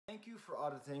you for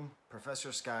auditing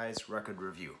Professor Sky's record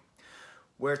review,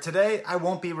 where today I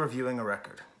won't be reviewing a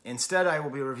record. Instead, I will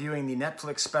be reviewing the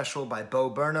Netflix special by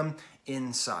Burnham,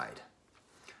 Inside.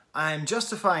 I'm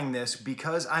justifying this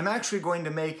because I'm actually going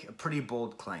to make a pretty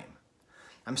bold claim.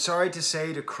 I'm sorry to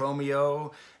say to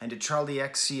Chromeo and to Charlie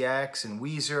XCX and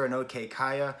Weezer and OK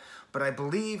Kaya, but I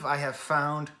believe I have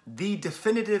found the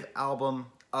definitive album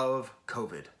of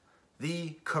COVID.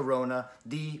 The Corona,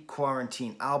 the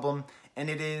quarantine album, and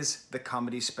it is the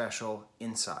comedy special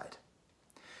Inside.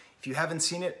 If you haven't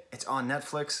seen it, it's on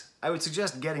Netflix. I would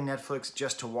suggest getting Netflix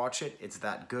just to watch it. It's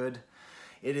that good.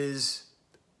 It is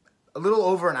a little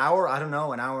over an hour, I don't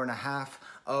know, an hour and a half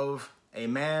of a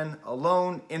man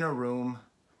alone in a room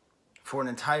for an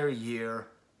entire year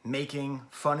making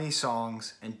funny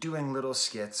songs and doing little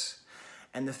skits.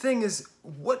 And the thing is,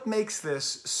 what makes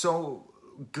this so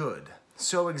good,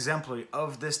 so exemplary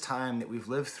of this time that we've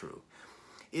lived through,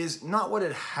 is not what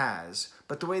it has,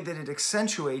 but the way that it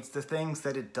accentuates the things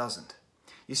that it doesn't.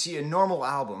 You see, a normal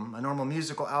album, a normal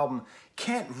musical album,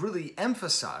 can't really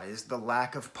emphasize the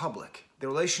lack of public. The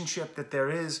relationship that there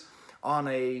is on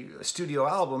a studio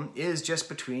album is just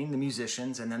between the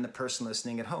musicians and then the person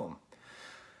listening at home.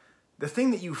 The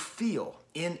thing that you feel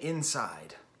in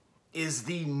Inside is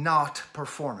the not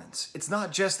performance. It's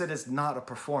not just that it's not a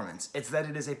performance, it's that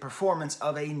it is a performance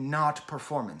of a not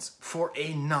performance for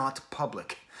a not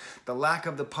public. The lack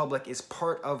of the public is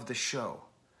part of the show.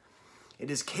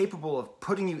 It is capable of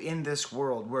putting you in this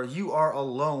world where you are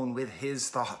alone with his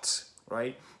thoughts,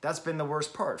 right? That's been the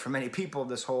worst part for many people.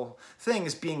 This whole thing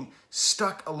is being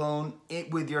stuck alone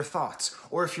with your thoughts.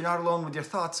 Or if you're not alone with your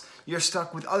thoughts, you're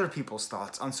stuck with other people's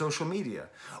thoughts on social media.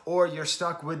 Or you're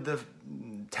stuck with the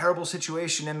terrible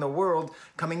situation in the world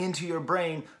coming into your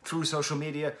brain through social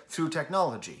media, through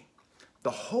technology. The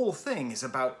whole thing is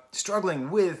about struggling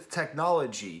with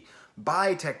technology,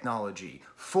 by technology,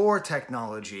 for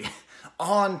technology,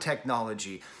 on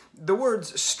technology. The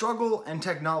words struggle and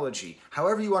technology,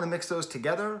 however you want to mix those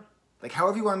together,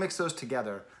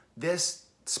 this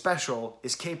special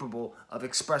is capable of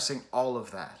expressing all of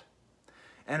that.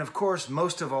 And of course,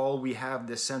 most of all, we have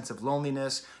this sense of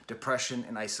loneliness, depression,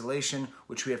 and isolation,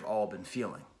 which we have all been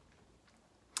feeling.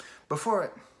 I'll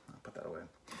put that away.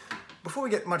 Before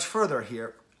we get much further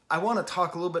here, I want to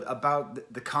talk a little bit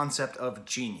about the concept of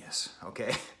genius,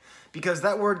 okay? Because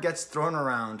that word gets thrown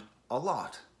around a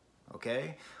lot,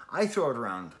 okay? I throw it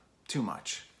around too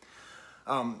much.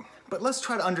 But let's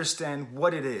try to understand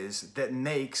what it is that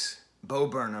makes Bo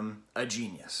Burnham a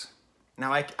genius.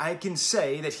 Now, I can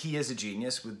say that he is a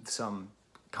genius with some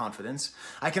confidence.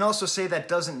 I can also say that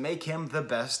doesn't make him the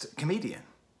best comedian,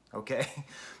 okay?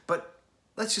 But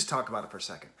let's just talk about it for a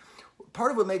second.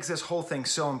 Part of what makes this whole thing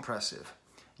so impressive,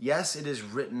 yes, it is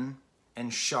written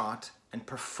and shot and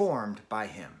performed by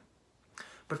him.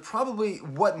 But probably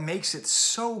what makes it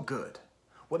so good,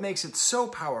 what makes it so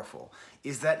powerful,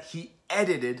 is that he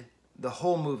edited the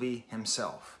whole movie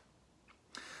himself.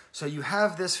 So you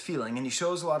have this feeling, and he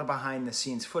shows a lot of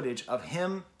behind-the-scenes footage of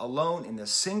him alone in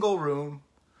this single room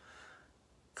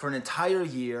for an entire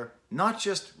year, not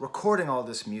just recording all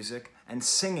this music and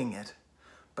singing it,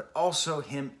 but also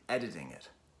him editing it.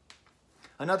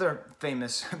 Another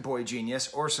famous boy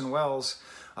genius, Orson Welles,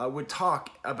 would talk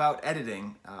about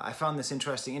editing. I found this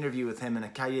interesting interview with him in a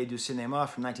Cahiers du Cinéma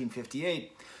from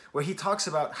 1958, where he talks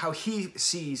about how he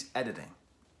sees editing.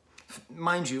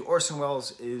 Mind you, Orson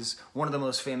Welles is one of the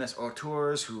most famous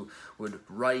auteurs who would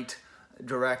write,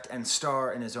 direct, and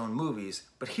star in his own movies,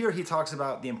 but here he talks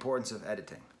about the importance of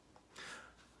editing.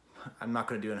 I'm not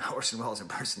going to do an Orson Welles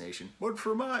impersonation, but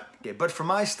for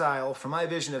my style, for my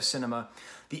vision of cinema,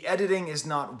 the editing is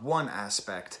not one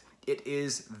aspect, it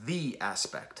is the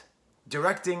aspect.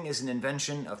 Directing is an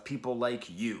invention of people like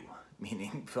you,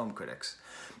 meaning film critics.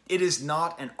 It is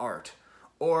not an art,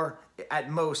 or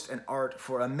at most an art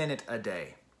for a minute a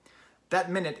day. That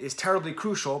minute is terribly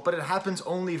crucial, but it happens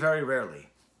only very rarely.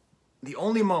 The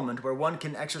only moment where one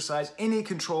can exercise any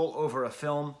control over a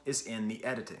film is in the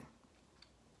editing.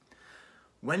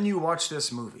 When you watch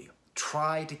this movie,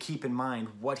 try to keep in mind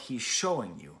what he's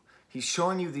showing you. He's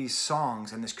showing you these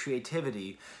songs and this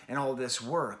creativity and all this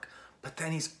work, but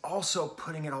then he's also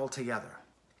putting it all together.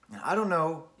 Now, I don't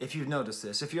know if you've noticed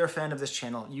this. If you're a fan of this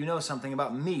channel, you know something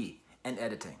about me and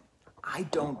editing. I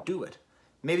don't do it.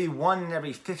 Maybe 1 in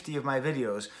every 50 of my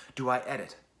videos do I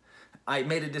edit. I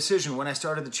made a decision when I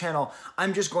started the channel,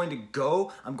 I'm just going to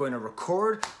go, I'm going to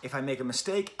record. If I make a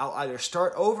mistake, I'll either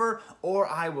start over or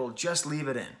I will just leave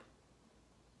it in.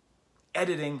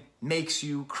 Editing makes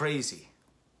you crazy.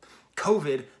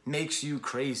 COVID makes you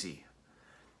crazy.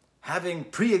 Having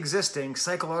pre-existing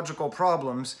psychological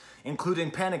problems,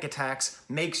 including panic attacks,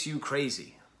 makes you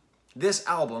crazy. This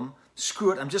album,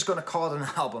 screw it, I'm just going to call it an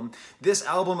album. This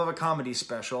album of a comedy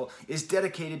special is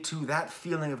dedicated to that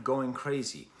feeling of going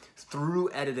crazy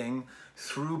through editing,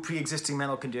 through pre-existing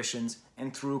mental conditions,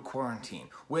 and through quarantine.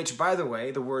 Which, by the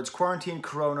way, the words quarantine,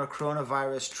 corona,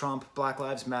 coronavirus, Trump, Black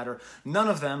Lives Matter, none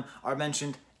of them are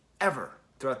mentioned ever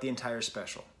throughout the entire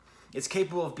special. It's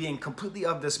capable of being completely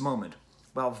of this moment,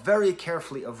 while very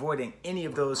carefully avoiding any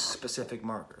of those specific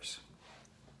markers.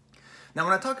 Now,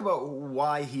 when I talk about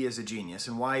why he is a genius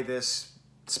and why this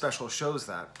special shows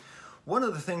that, one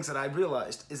of the things that I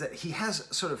realized is that he has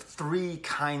sort of three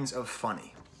kinds of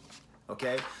funny,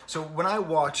 okay? So when I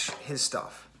watch his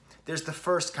stuff, there's the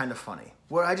first kind of funny,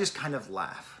 where I just kind of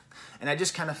laugh. And I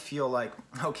just kind of feel like,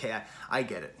 okay, I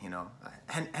get it, you know.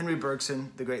 Henry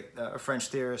Bergson, the great French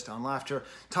theorist on laughter,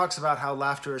 talks about how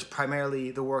laughter is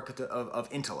primarily the work of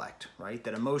intellect, right?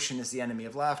 That emotion is the enemy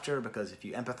of laughter, because if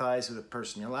you empathize with the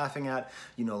person you're laughing at,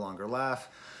 you no longer laugh.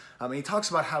 He talks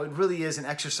about how it really is an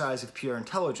exercise of pure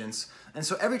intelligence. And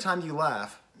so every time you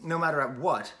laugh, no matter at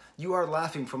what, you are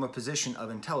laughing from a position of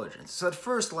intelligence. So that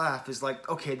first laugh is like,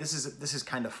 okay, this is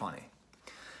kind of funny.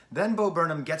 Then Bo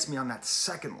Burnham gets me on that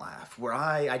second laugh, where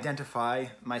I identify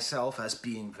myself as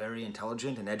being very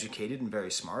intelligent and educated and very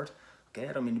smart. Okay,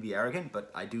 I don't mean to be arrogant, but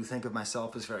I do think of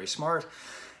myself as very smart.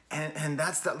 And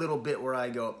that's that little bit where I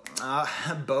go,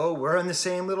 Bo, we're in the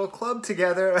same little club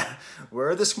together.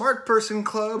 We're the smart person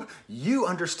club. You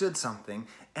understood something.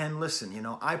 And listen, you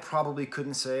know, I probably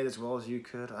couldn't say it as well as you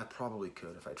could. I probably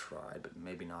could if I tried, but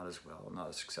maybe not as well, not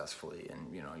as successfully.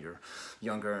 And, you know, you're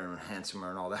younger and handsomer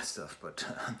and all that stuff. But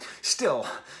still,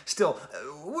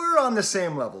 we're on the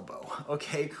same level, Bo,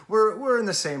 okay? We're in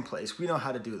the same place. We know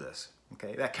how to do this,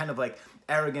 okay? That kind of like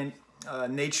arrogant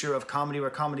nature of comedy, where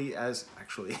comedy, as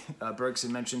actually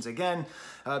Bergson mentions again,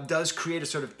 does create a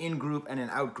sort of in-group and an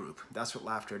out-group. That's what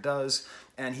laughter does.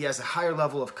 And he has a higher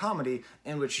level of comedy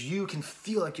in which you can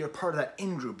feel like you're part of that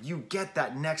in-group. You get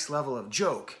that next level of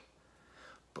joke.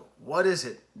 But what is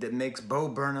it that makes Bo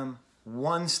Burnham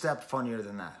one step funnier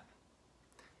than that?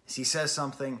 Is he says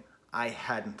something I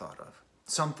hadn't thought of.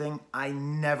 Something I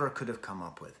never could have come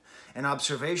up with. An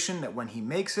observation that when he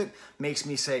makes it, makes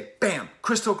me say, bam,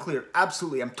 crystal clear,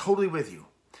 absolutely, I'm totally with you.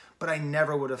 But I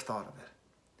never would have thought of it.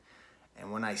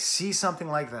 And when I see something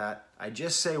like that, I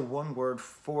just say one word,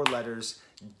 4 letters,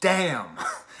 damn.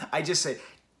 I just say,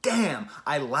 damn.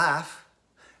 I laugh,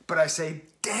 but I say,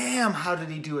 damn, how did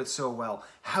he do it so well?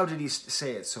 How did he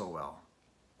say it so well?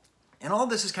 And all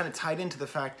this is kind of tied into the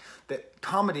fact that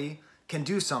comedy can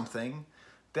do something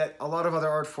that a lot of other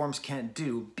art forms can't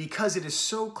do, because it is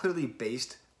so clearly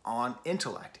based on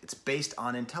intellect. It's based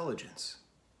on intelligence.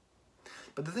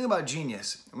 But the thing about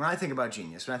genius, when I think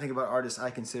about artists I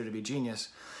consider to be genius,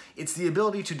 it's the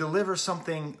ability to deliver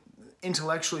something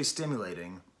intellectually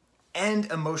stimulating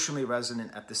and emotionally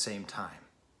resonant at the same time.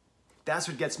 That's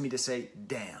what gets me to say,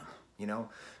 damn, you know?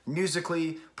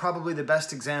 Musically, probably the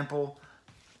best example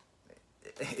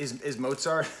is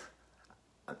Mozart.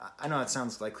 I know that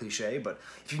sounds like cliche, but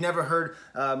if you've never heard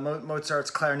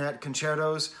Mozart's clarinet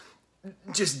concertos,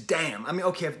 just damn. I mean,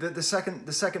 okay, the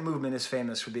second movement is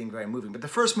famous for being very moving, but the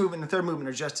first movement and the third movement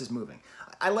are just as moving.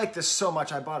 I like this so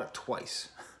much, I bought it twice,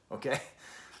 okay?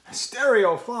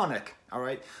 Stereophonic, all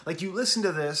right? Like, you listen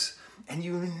to this, and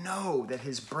you know that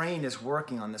his brain is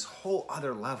working on this whole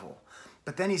other level,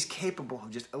 but then he's capable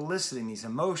of just eliciting these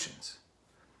emotions.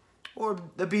 Or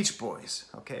the Beach Boys,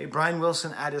 okay? Brian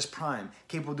Wilson at his prime,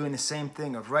 capable of doing the same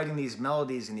thing, of writing these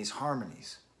melodies and these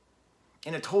harmonies.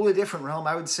 In a totally different realm,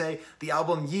 I would say the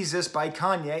album Yeezus by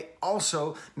Kanye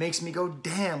also makes me go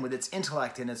damn with its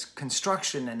intellect and its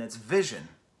construction and its vision.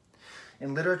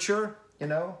 In literature, you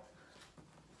know,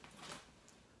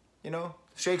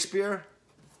 Shakespeare.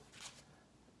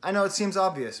 I know it seems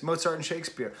obvious, Mozart and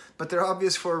Shakespeare, but they're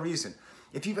obvious for a reason.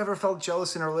 If you've ever felt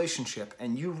jealous in a relationship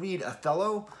and you read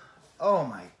Othello, oh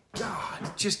my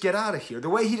God, just get out of here. The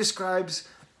way he describes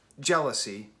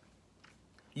jealousy,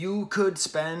 you could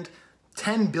spend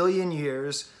 10 billion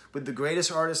years with the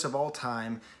greatest artists of all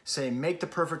time saying, make the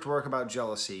perfect work about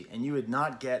jealousy, and you would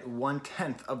not get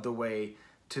 1/10 of the way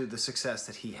to the success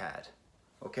that he had,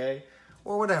 okay?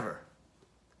 Or whatever.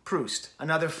 Proust,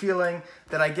 another feeling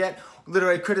that I get.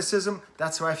 Literary criticism,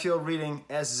 that's how I feel reading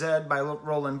SZ by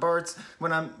Roland Barthes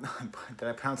when I'm, did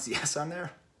I pronounce the S on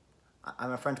there?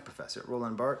 I'm a French professor,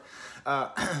 Roland Barthes.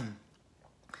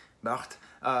 Barthes.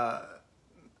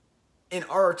 In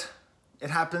art, it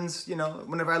happens, you know,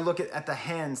 whenever I look at the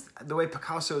hands, the way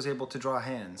Picasso is able to draw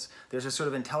hands, there's a sort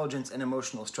of intelligence and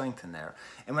emotional strength in there.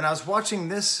 And when I was watching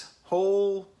this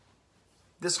whole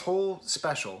this whole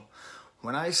special,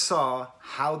 when I saw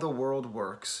How the World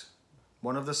Works,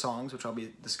 one of the songs, which I'll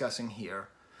be discussing here,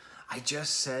 I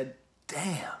just said,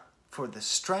 damn, for the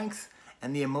strength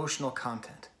and the emotional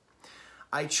content.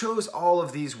 I chose all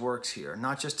of these works here,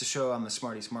 not just to show I'm a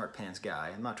smarty smart pants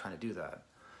guy. I'm not trying to do that.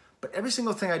 But every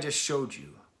single thing I just showed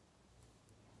you,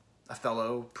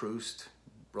 Othello, Proust,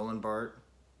 Roland Barthes,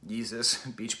 Jesus,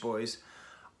 Beach Boys,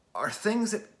 are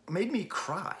things that made me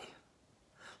cry.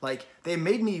 Like, they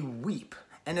made me weep.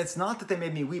 And it's not that they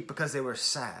made me weep because they were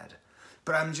sad,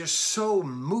 but I'm just so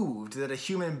moved that a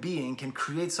human being can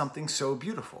create something so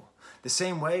beautiful. The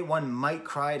same way one might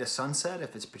cry at a sunset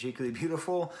if it's particularly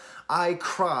beautiful, I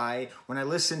cry when I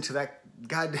listen to that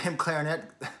goddamn clarinet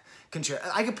concerto.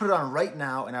 I could put it on right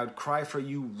now and I would cry for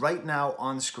you right now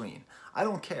on screen. I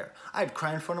don't care. I'd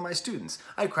cry in front of my students.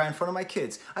 I'd cry in front of my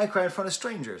kids. I'd cry in front of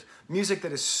strangers. Music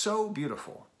that is so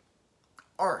beautiful.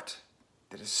 Art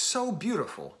that is so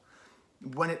beautiful.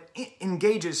 When it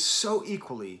engages so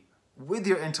equally with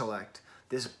your intellect,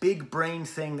 this big brain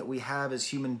thing that we have as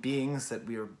human beings that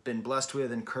we have been blessed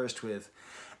with and cursed with,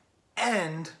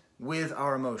 and with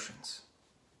our emotions.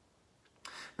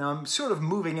 Now, I'm sort of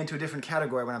moving into a different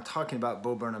category when I'm talking about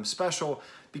Bo Burnham's special,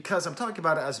 because I'm talking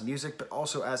about it as music, but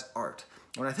also as art.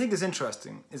 And what I think is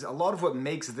interesting is a lot of what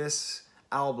makes this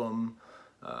album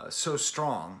so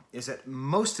strong is that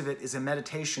most of it is a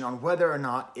meditation on whether or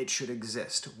not it should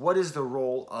exist. What is the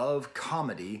role of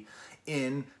comedy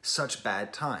in such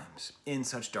bad times, in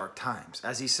such dark times?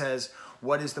 As he says,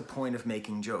 what is the point of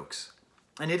making jokes?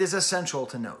 And it is essential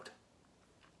to note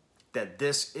that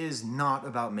this is not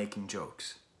about making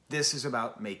jokes. This is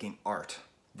about making art.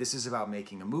 This is about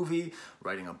making a movie,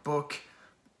 writing a book,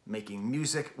 making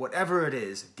music, whatever it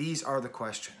is, these are the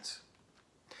questions.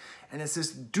 And it's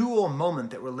this dual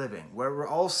moment that we're living, where we're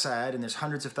all sad and there's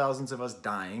hundreds of thousands of us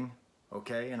dying,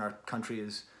 okay? And our country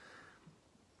is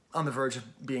on the verge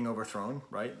of being overthrown,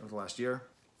 right, over the last year.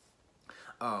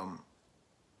 And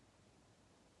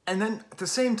then at the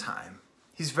same time,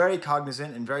 he's very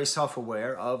cognizant and very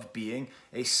self-aware of being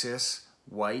a cis,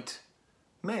 white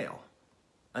male.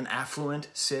 An affluent,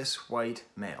 cis, white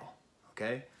male,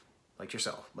 okay? Like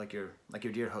yourself, like your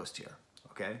dear host here,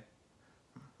 okay?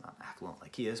 Not affluent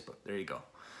like he is, but there you go.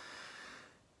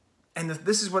 And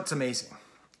this is what's amazing,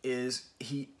 is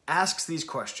he asks these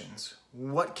questions.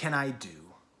 What can I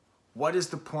do? What is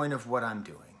the point of what I'm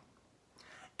doing?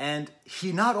 And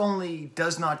he not only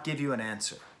does not give you an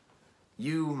answer,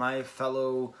 you, my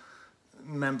fellow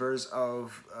members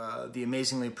of the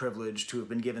amazingly privileged who have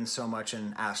been given so much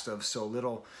and asked of so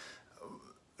little,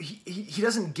 he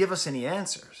doesn't give us any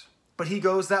answers, but he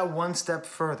goes that one step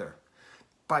further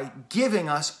by giving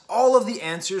us all of the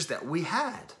answers that we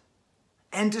had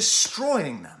and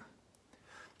destroying them.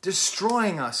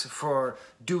 Destroying us for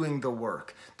doing the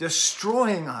work.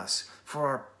 Destroying us for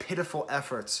our pitiful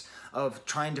efforts of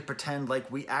trying to pretend like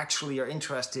we actually are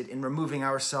interested in removing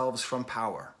ourselves from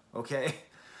power, okay?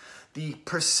 The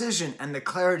precision and the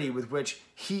clarity with which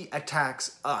he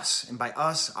attacks us, and by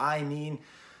us I mean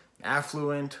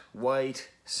affluent, white,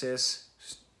 cis,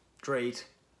 straight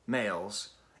males,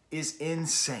 is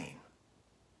insane.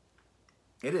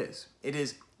 It is. It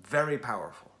is very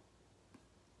powerful.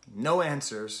 No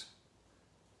answers,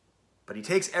 but he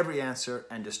takes every answer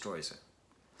and destroys it.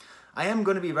 I am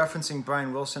going to be referencing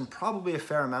Brian Wilson probably a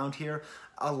fair amount here.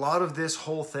 A lot of this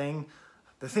whole thing,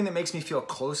 the thing that makes me feel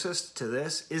closest to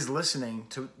this is listening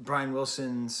to Brian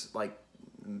Wilson's like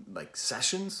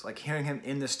sessions, like hearing him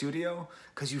in the studio,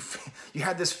 because you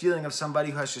had this feeling of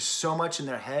somebody who has just so much in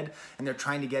their head and they're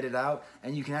trying to get it out,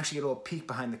 and you can actually get a little peek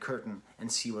behind the curtain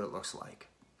and see what it looks like.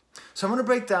 So I'm going to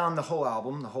break down the whole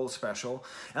album, the whole special,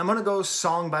 and I'm going to go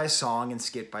song by song and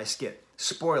skit by skit.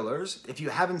 Spoilers, if you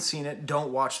haven't seen it,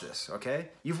 don't watch this, okay?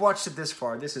 You've watched it this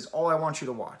far. This is all I want you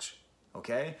to watch,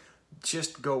 okay?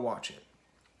 Just go watch it.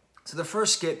 So the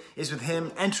first skit is with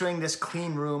him entering this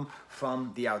clean room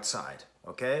from the outside,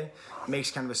 okay?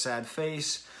 Makes kind of a sad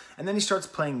face, and then he starts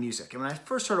playing music. And when I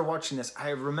first started watching this, I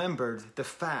remembered the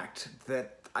fact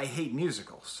that I hate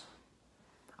musicals.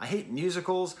 I hate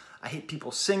musicals, I hate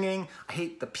people singing, I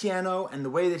hate the piano, and the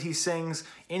way that he sings,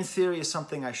 in theory, is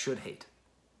something I should hate.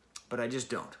 But I just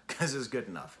don't, because it's good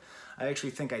enough. I actually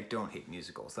think I don't hate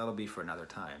musicals. That'll be for another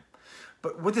time.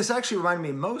 But what this actually reminded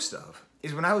me most of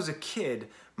is when I was a kid,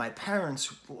 my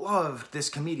parents loved this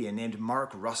comedian named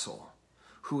Mark Russell,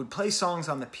 who would play songs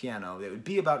on the piano that would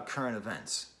be about current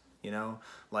events, you know,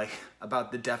 like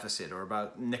about the deficit or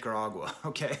about Nicaragua,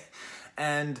 okay?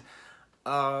 And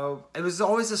it was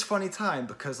always this funny time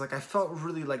because like I felt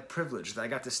really like privileged that I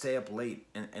got to stay up late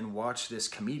and watch this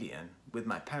comedian with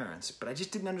my parents, but I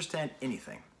just didn't understand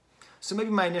anything. So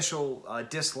maybe my initial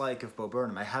dislike of Bo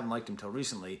Burnham, I haven't liked him till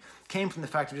recently, came from the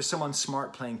fact that just someone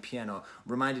smart playing piano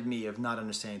reminded me of not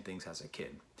understanding things as a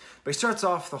kid. But he starts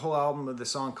off the whole album with a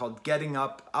song called Getting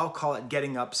Up, I'll call it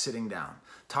Getting Up, Sitting Down.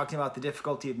 Talking about the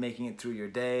difficulty of making it through your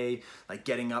day, like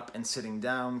getting up and sitting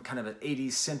down, kind of an 80s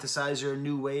synthesizer,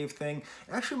 new wave thing.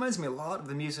 It actually reminds me a lot of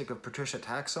the music of Patricia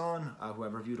Taxon, who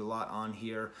I've reviewed a lot on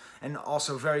here, and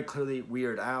also very clearly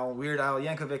Weird Al. Weird Al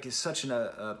Yankovic is such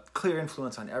a clear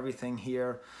influence on everything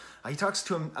here. He talks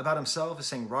to him about himself, as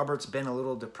saying Robert's been a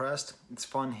little depressed. It's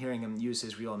fun hearing him use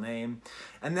his real name.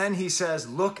 And then he says,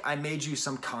 look, I made you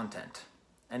some content.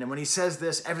 And when he says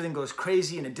this, everything goes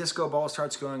crazy and a disco ball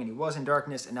starts going and he was in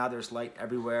darkness and now there's light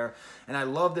everywhere. And I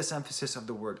love this emphasis of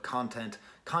the word content.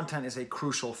 Content is a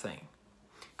crucial thing.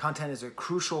 Content is a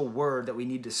crucial word that we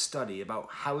need to study about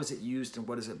how is it used and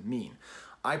what does it mean.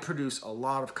 I produce a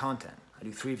lot of content. I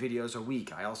do 3 videos a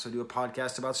week. I also do a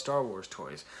podcast about Star Wars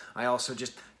toys. I also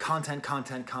just content.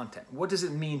 What does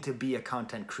it mean to be a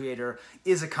content creator?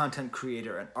 Is a content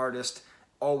creator an artist?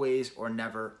 Always or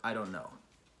never? I don't know.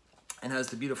 And has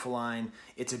the beautiful line,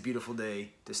 it's a beautiful day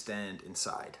to stand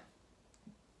inside,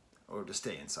 or to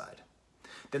stay inside.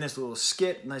 Then there's a little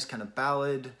skit, nice kind of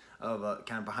ballad of a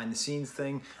kind of behind the scenes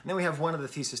thing. And then we have one of the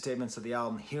thesis statements of the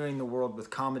album, hearing the world with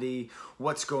comedy,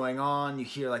 what's going on. You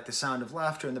hear like the sound of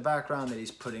laughter in the background that he's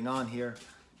putting on here.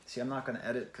 See, I'm not gonna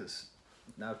edit because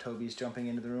now Toby's jumping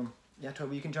into the room. Yeah,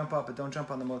 Toby, you can jump up, but don't jump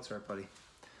on the Mozart, buddy.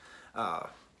 I'm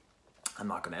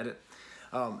not gonna edit.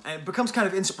 And it becomes kind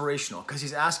of inspirational because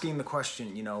he's asking the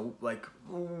question, you know, like,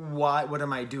 why, what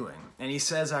am I doing? And he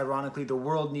says, ironically, the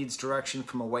world needs direction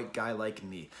from a white guy like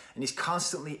me. And he's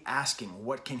constantly asking,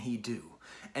 what can he do?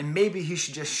 And maybe he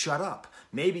should just shut up.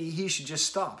 Maybe he should just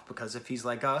stop, because if he's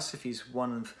like us, if he's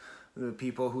one of the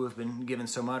people who have been given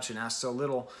so much and asked so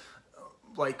little,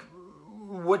 like,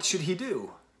 what should he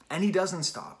do? And he doesn't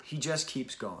stop. He just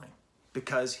keeps going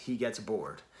because he gets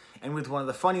bored. And with one of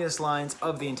the funniest lines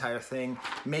of the entire thing,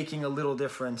 making a little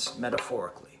difference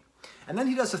metaphorically. And then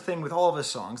he does a thing with all of his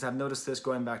songs, I've noticed this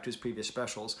going back to his previous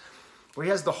specials, where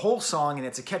he has the whole song and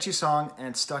it's a catchy song and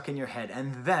it's stuck in your head.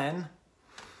 And then,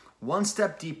 one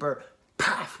step deeper,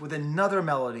 paf, with another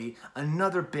melody,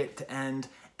 another bit to end,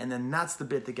 and then that's the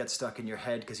bit that gets stuck in your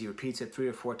head because he repeats it 3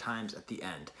 or 4 times at the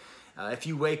end. If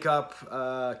you wake up,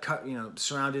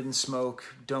 surrounded in smoke,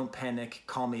 don't panic,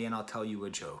 call me and I'll tell you a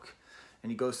joke. And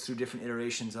he goes through different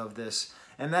iterations of this,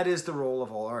 and that is the role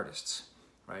of all artists,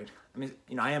 right? I mean,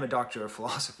 you know, I am a doctor of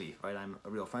philosophy, right? I'm a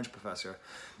real French professor,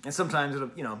 and sometimes,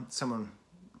 you know, someone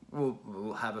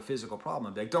will have a physical problem.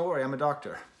 I'll be like, don't worry, I'm a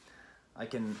doctor. I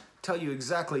can tell you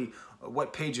exactly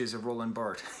what pages of Roland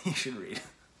Barthes you should read.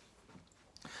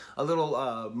 A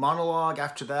little monologue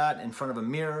after that in front of a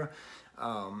mirror.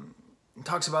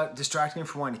 Talks about distracting him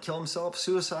from wanting to kill himself.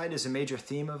 Suicide is a major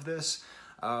theme of this.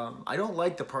 I don't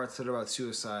like the parts that are about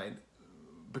suicide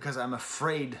because I'm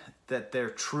afraid that they're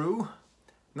true.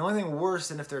 The only thing worse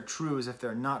than if they're true is if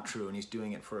they're not true and he's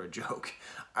doing it for a joke.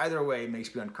 Either way, it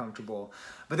makes me uncomfortable.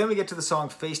 But then we get to the song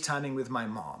FaceTiming with My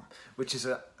Mom, which is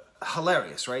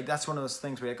hilarious, right? That's one of those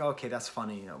things where you're like, okay, that's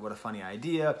funny, you know, what a funny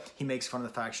idea. He makes fun of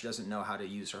the fact she doesn't know how to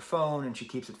use her phone and she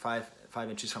keeps it five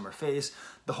inches from her face.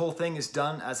 The whole thing is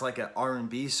done as like an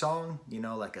R&B song, you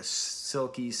know, like a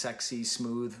silky, sexy,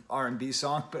 smooth R&B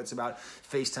song, but it's about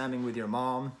FaceTiming with your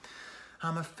mom.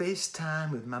 I'm a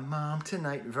FaceTime with my mom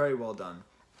tonight. Very well done.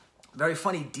 Very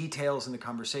funny details in the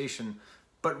conversation,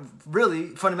 but really,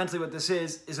 fundamentally what this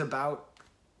is about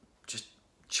just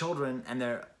children and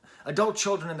their adult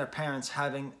children and their parents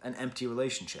having an empty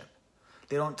relationship.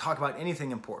 They don't talk about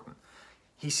anything important.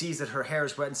 He sees that her hair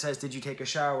is wet and says, did you take a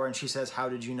shower? And she says, how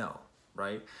did you know?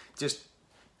 Right? Just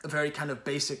a very kind of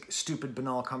basic, stupid,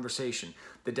 banal conversation.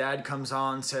 The dad comes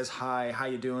on, says, hi, how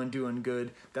you doing? Doing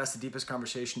good. That's the deepest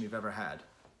conversation we've ever had.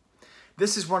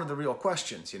 This is one of the real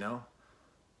questions, you know?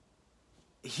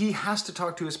 He has to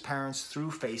talk to his parents through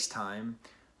FaceTime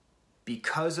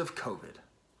because of COVID.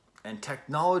 And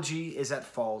technology is at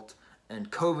fault,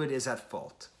 and COVID is at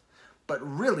fault. But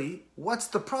really, what's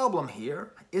the problem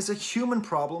here is a human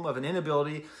problem of an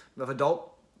inability of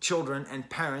adult children and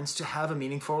parents to have a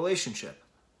meaningful relationship.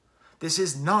 This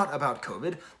is not about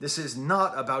COVID. This is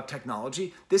not about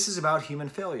technology. This is about human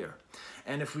failure.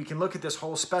 And if we can look at this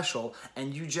whole special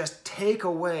and you just take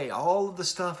away all of the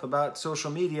stuff about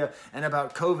social media and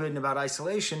about COVID and about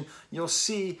isolation, you'll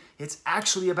see it's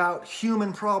actually about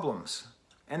human problems.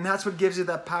 And that's what gives it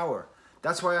that power.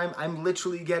 That's why I'm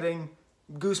literally getting,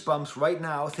 goosebumps right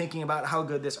now thinking about how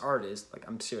good this art is. Like,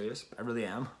 I'm serious. I really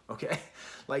am. Okay?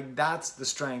 Like, that's the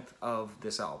strength of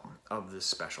this album, of this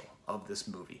special, of this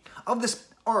movie, of this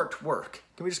artwork.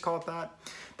 Can we just call it that?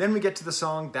 Then we get to the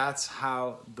song, That's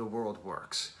How the World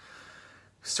Works.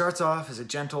 Starts off as a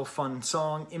gentle, fun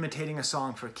song, imitating a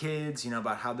song for kids,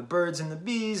 about how the birds and the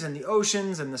bees and the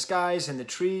oceans and the skies and the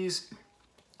trees.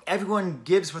 Everyone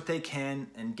gives what they can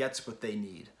and gets what they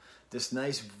need. This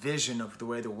nice vision of the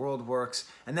way the world works.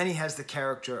 And then he has the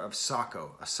character of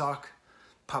Socko, a sock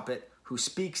puppet who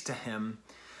speaks to him.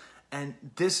 And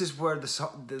this is where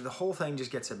the whole thing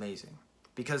just gets amazing.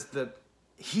 Because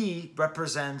he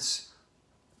represents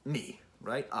me,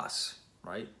 right? Us,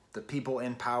 right? The people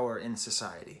in power in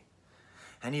society.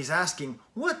 And he's asking,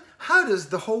 how does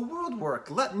the whole world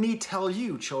work? Let me tell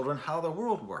you, children, how the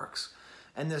world works.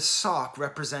 And this sock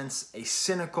represents a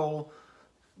cynical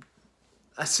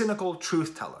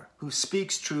truth teller who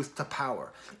speaks truth to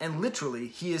power. And literally,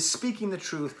 he is speaking the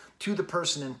truth to the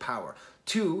person in power,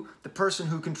 to the person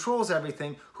who controls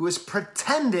everything, who is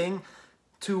pretending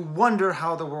to wonder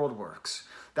how the world works.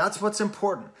 That's what's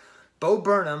important. Bo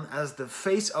Burnham as the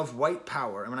face of white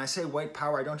power, and when I say white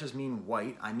power, I don't just mean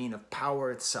white, I mean of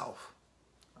power itself,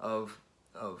 of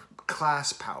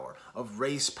class power, of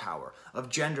race power, of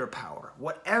gender power,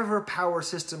 whatever power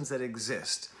systems that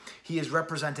exist, he is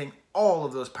representing all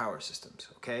of those power systems,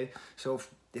 okay? So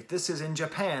if this is in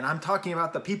Japan, I'm talking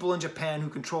about the people in Japan who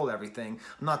control everything.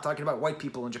 I'm not talking about white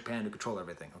people in Japan who control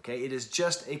everything, okay? It is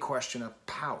just a question of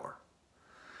power.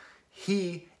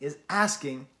 He is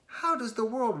asking, how does the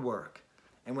world work?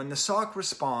 And when the sock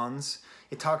responds,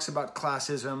 it talks about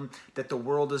classism, that the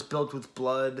world is built with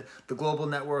blood, the global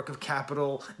network of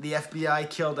capital, the FBI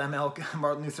killed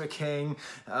Martin Luther King,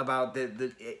 about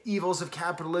the evils of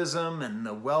capitalism and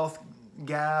the wealth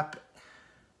gap.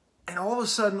 And all of a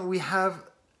sudden we have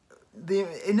the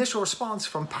initial response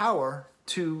from power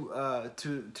to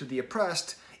the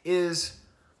oppressed is,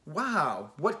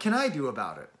 wow, what can I do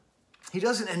about it? He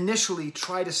doesn't initially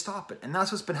try to stop it. And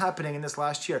that's what's been happening in this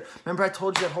last year. Remember I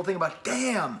told you that whole thing about,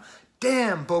 damn,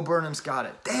 Bo Burnham's got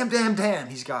it. Damn,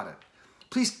 he's got it.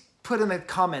 Please put in the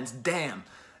comments, damn.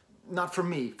 Not for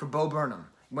me, for Bo Burnham.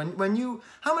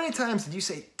 How many times did you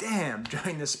say damn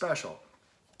during this special?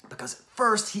 Because at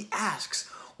first he asks,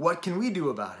 what can we do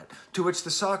about it? To which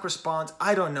the sock responds,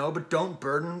 I don't know, but don't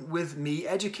burden with me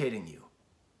educating you.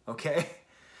 Okay?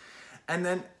 And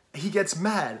then he gets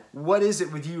mad. What is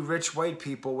it with you rich white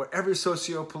people where every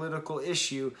socio-political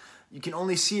issue, you can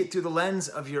only see it through the lens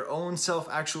of your own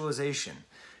self-actualization?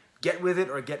 Get with it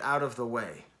or get out of the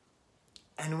way.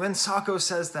 And when Socko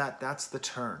says that, that's the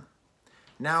turn.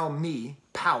 Now me,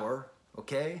 power,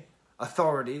 okay,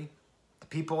 authority, the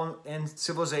people in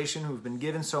civilization who've been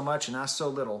given so much and asked so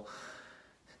little,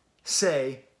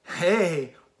 say,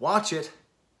 hey, watch it.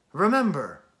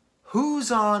 Remember,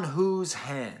 who's on whose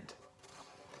hand?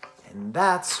 And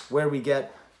that's where we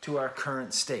get to our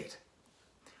current state.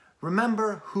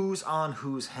 Remember who's on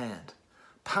whose hand.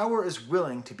 Power is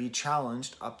willing to be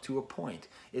challenged up to a point,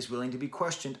 is willing to be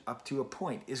questioned up to a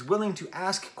point, is willing to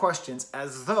ask questions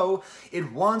as though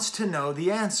it wants to know the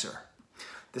answer.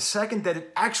 The second that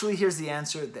it actually hears the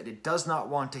answer that it does not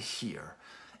want to hear,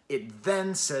 it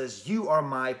then says, you are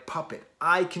my puppet.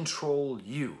 I control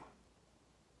you.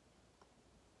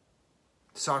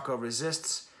 Socko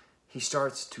resists. He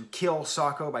starts to kill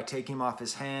Socko by taking him off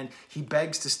his hand. He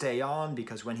begs to stay on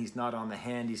because when he's not on the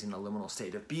hand, he's in a liminal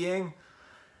state of being.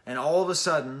 And all of a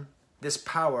sudden, this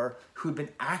power, who'd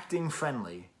been acting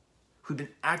friendly, who'd been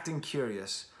acting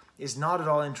curious, is not at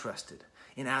all interested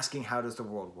in asking how does the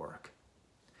world work.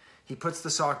 He puts the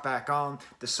sock back on.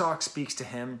 The sock speaks to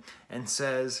him and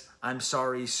says, I'm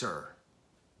sorry, sir.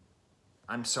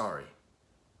 I'm sorry.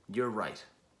 You're right.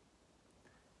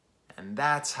 And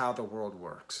that's how the world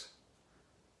works.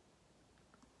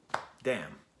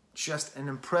 Damn, just an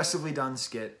impressively done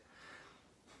skit.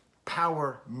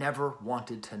 Power never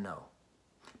wanted to know.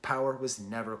 Power was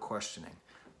never questioning.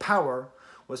 Power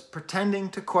was pretending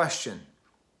to question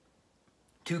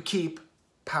to keep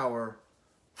power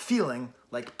feeling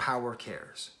like power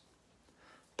cares.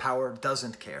 Power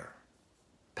doesn't care.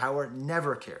 Power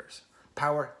never cares.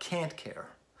 Power can't care.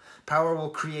 Power will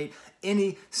create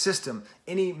any system,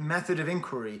 any method of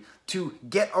inquiry to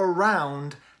get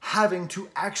around having to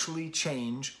actually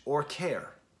change or care,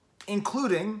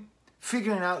 including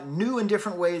figuring out new and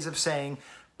different ways of saying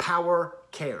power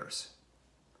cares.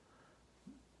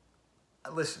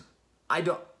 Listen,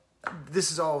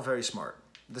 this is all very smart.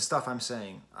 The stuff I'm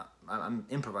saying, I'm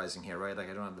improvising here, right? Like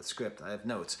I don't have the script, I have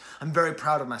notes. I'm very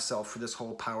proud of myself for this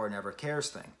whole power never cares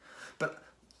thing. But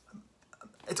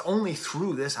It's only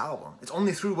through this album. It's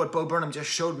only through what Bo Burnham just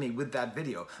showed me with that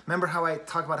video. Remember how I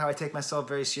talk about how I take myself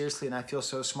very seriously and I feel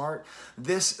so smart?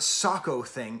 This Socko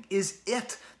thing is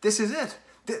it. This is it.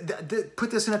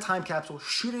 Put this in a time capsule,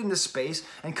 shoot it into space,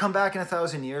 and come back in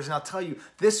 1,000 years, and I'll tell you,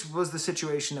 this was the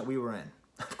situation that we were in.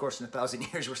 Of course, in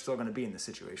 1,000 years, we're still going to be in this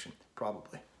situation,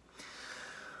 probably.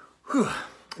 Whew.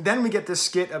 Then we get this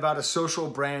skit about a social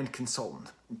brand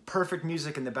consultant. Perfect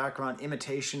music in the background,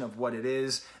 imitation of what it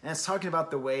is, and it's talking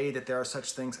about the way that there are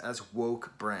such things as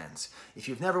woke brands. If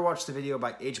you've never watched the video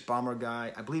by H Bomber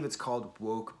Guy, I believe it's called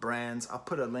Woke Brands. I'll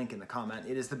put a link in the comment.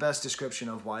 It is the best description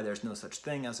of why there's no such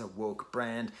thing as a woke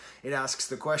brand. It asks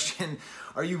the question,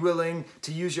 are you willing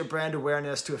to use your brand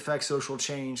awareness to affect social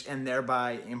change and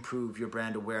thereby improve your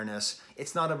brand awareness?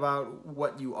 It's not about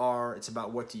what you are, it's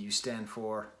about what do you stand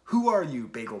for. Who are you,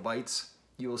 Bagel Bites?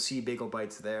 You will see Bagel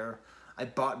Bites there. I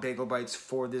bought Bagel Bites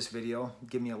for this video.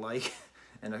 Give me a like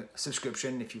and a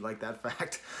subscription if you like that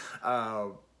fact.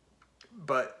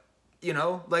 But, you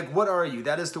know, like, what are you?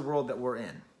 That is the world that we're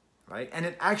in, right? And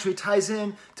it actually ties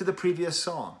in to the previous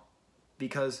song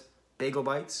because Bagel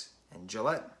Bites and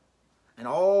Gillette and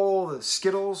all the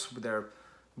Skittles with their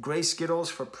gray Skittles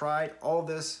for pride, all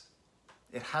this,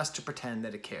 it has to pretend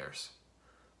that it cares.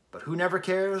 But who never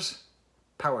cares?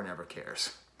 Power never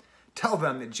cares. Tell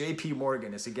them that J.P.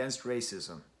 Morgan is against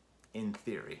racism, in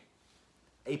theory.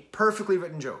 A perfectly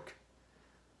written joke.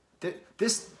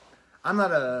 I'm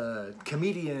not a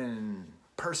comedian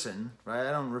person, right?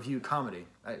 I don't review comedy.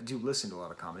 I do listen to a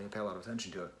lot of comedy. I pay a lot of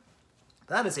attention to it.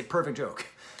 That is a perfect joke.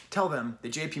 Tell them that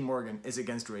J.P. Morgan is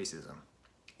against racism,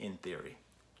 in theory.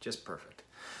 Just perfect.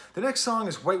 The next song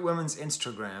is White Women's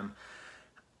Instagram.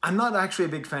 I'm not actually a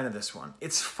big fan of this one.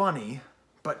 It's funny,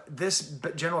 but this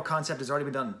general concept has already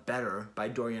been done better by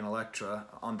Dorian Electra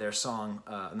on their song,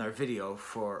 on their video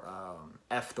for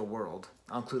F the World.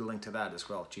 I'll include a link to that as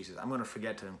well. Jesus, I'm going to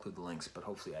forget to include the links, but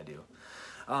hopefully I do.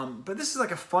 But this is like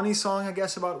a funny song, I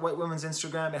guess, about white women's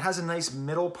Instagram. It has a nice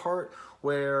middle part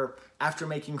where after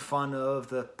making fun of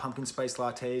the pumpkin spice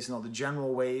lattes and all the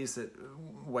general ways that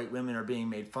white women are being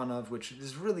made fun of, which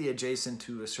is really adjacent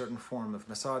to a certain form of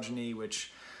misogyny,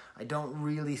 which I don't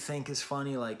really think is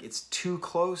funny. Like, it's too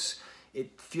close.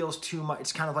 It feels too much.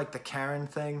 It's kind of like the Karen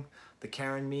thing, the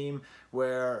Karen meme,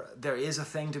 where there is a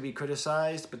thing to be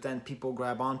criticized, but then people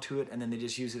grab onto it and then they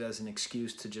just use it as an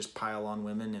excuse to just pile on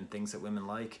women and things that women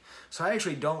like. So I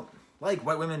actually don't like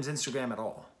white women's Instagram at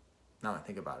all, now that I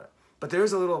think about it. But there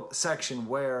is a little section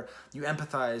where you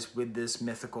empathize with this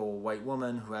mythical white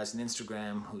woman who has an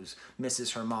Instagram, who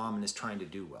misses her mom and is trying to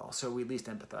do well. So we at least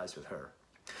empathize with her.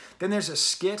 Then there's a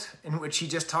skit in which he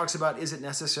just talks about, is it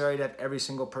necessary to have every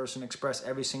single person express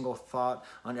every single thought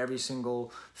on every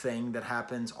single thing that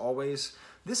happens always?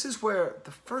 This is where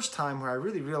the first time where I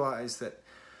really realized that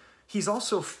he's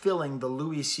also filling the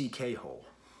Louis C.K. hole.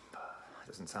 It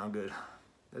doesn't sound good.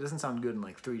 It doesn't sound good in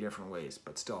like 3 different ways,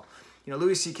 but still. You know,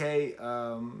 Louis C.K.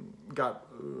 got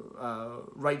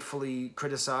rightfully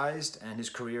criticized, and his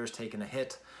career has taken a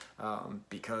hit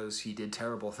because he did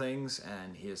terrible things,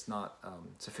 and he has not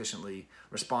sufficiently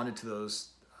responded to those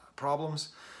problems.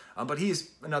 But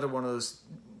he's another one of those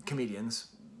comedians.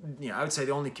 You know, I would say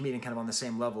the only comedian kind of on the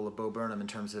same level of Bo Burnham in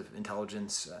terms of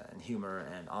intelligence and humor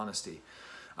and honesty.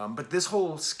 But this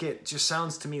whole skit just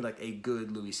sounds to me like a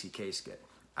good Louis C.K. skit.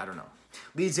 I don't know.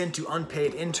 Leads into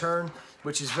Unpaid Intern,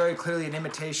 which is very clearly an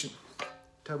imitation.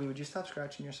 Toby, would you stop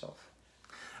scratching yourself?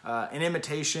 An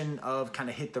imitation of kind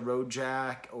of Hit the Road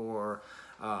Jack or,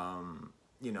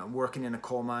 you know, Working in a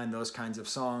Coal Mine, those kinds of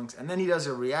songs. And then he does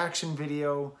a reaction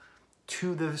video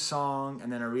to the song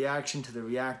and then a reaction to the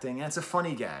reacting. And it's a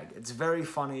funny gag. It's very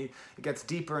funny. It gets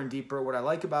deeper and deeper. What I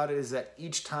like about it is that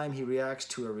each time he reacts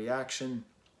to a reaction,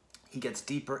 he gets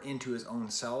deeper into his own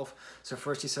self. So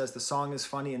first he says the song is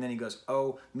funny, and then he goes,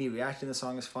 oh, me reacting to the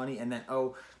song is funny, and then,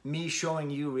 oh, me showing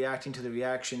you reacting to the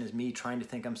reaction is me trying to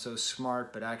think I'm so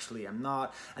smart, but actually I'm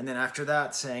not. And then after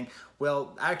that saying,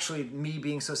 well, actually me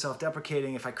being so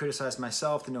self-deprecating, if I criticize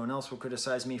myself, then no one else will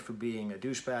criticize me for being a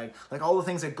douchebag. Like all the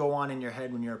things that go on in your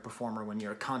head when you're a performer, when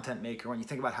you're a content maker, when you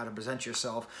think about how to present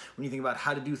yourself, when you think about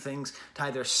how to do things to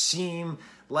either seem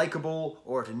likable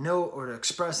or to know or to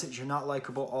express that you're not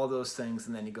likable, all those things.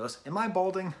 And then he goes, am I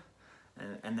balding?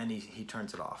 And then he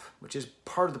turns it off, which is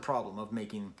part of the problem of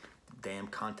making damn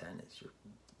content, is you're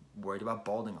worried about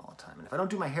balding all the time. And if I don't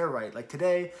do my hair right, like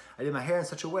today, I did my hair in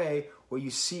such a way where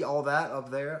you see all that up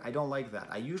there. I don't like that.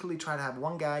 I usually try to have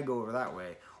one guy go over that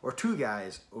way or 2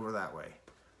 guys over that way.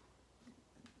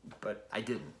 But I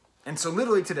didn't. And so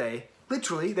literally today,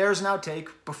 there's an outtake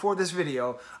before this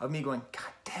video of me going,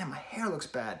 God damn, my hair looks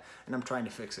bad. And I'm trying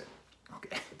to fix it.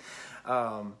 Okay.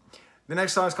 The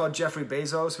next song is called Jeffrey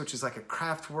Bezos, which is like a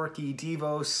Kraftwerky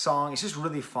Devo song. It's just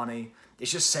really funny.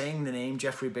 It's just saying the name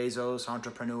Jeffrey Bezos,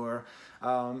 entrepreneur.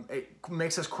 It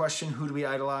makes us question, who do we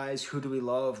idolize? Who do we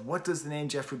love? What does the name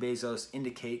Jeffrey Bezos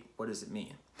indicate? What does it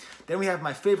mean? Then we have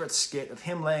my favorite skit of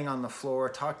him laying on the floor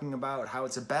talking about how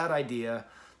it's a bad idea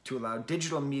to allow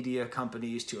digital media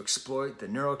companies to exploit the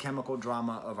neurochemical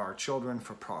drama of our children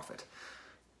for profit.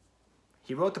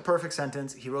 He wrote the perfect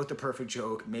sentence. He wrote the perfect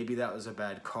joke. Maybe that was a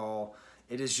bad call.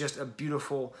 It is just a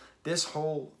beautiful, this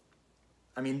whole,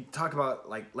 I mean, talk about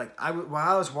while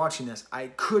I was watching this, I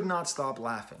could not stop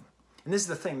laughing. And this is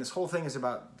the thing, this whole thing is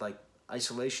about like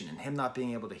isolation and him not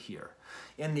being able to hear.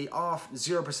 And the off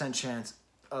 0% chance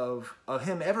of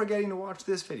him ever getting to watch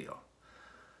this video.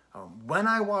 When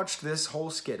I watched this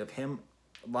whole skit of him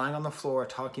lying on the floor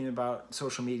talking about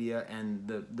social media and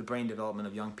the brain development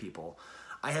of young people,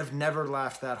 I have never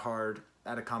laughed that hard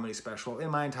at a comedy special in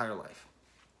my entire life.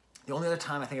 The only other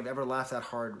time I think I've ever laughed that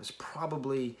hard was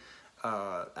probably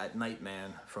at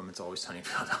Nightman from It's Always Sunny in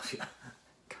Philadelphia.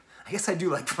 I guess I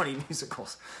do like funny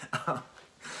musicals.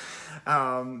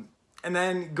 And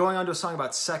then going on to a song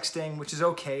about sexting, which is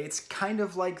okay. It's kind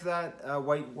of like that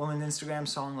white woman Instagram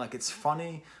song. Like, it's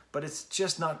funny, but it's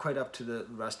just not quite up to the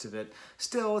rest of it.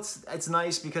 Still, it's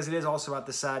nice because it is also about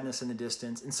the sadness and the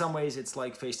distance. In some ways, it's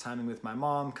like FaceTiming with my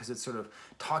mom because it's sort of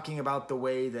talking about the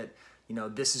way that, you know,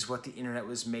 this is what the internet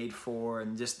was made for,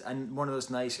 and one of those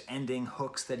nice ending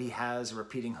hooks that he has, a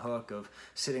repeating hook of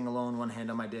sitting alone, one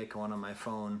hand on my dick, one on my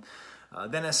phone.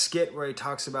 Then a skit where he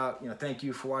talks about, you know, thank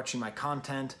you for watching my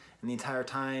content, and the entire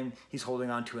time he's holding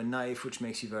onto a knife, which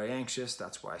makes you very anxious.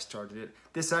 That's why I started it.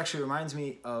 This actually reminds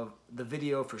me of the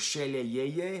video for Shele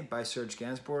Yeye by Serge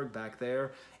Gainsbourg back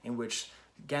there, in which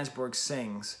Gainsbourg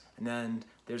sings, and then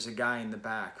there's a guy in the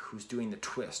back who's doing the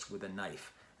twist with a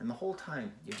knife. And the whole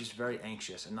time, you're just very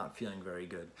anxious and not feeling very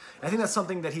good. And I think that's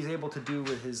something that he's able to do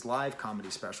with his live comedy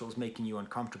specials, making you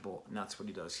uncomfortable, and that's what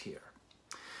he does here.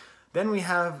 Then we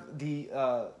have the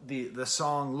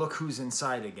song Look Who's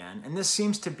Inside Again, and this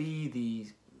seems to be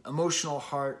the emotional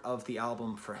heart of the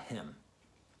album for him.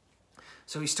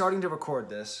 So he's starting to record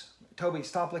this. Toby,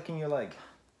 stop licking your leg.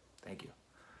 Thank you.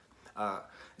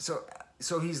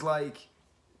 So he's like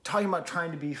talking about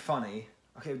trying to be funny.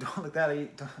 Okay, don't lick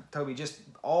that, Toby, just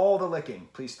all the licking,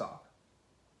 please stop.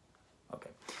 Okay.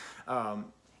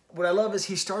 What I love is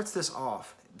he starts this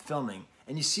off filming,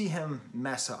 and you see him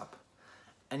mess up.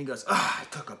 And he goes, I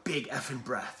took a big effing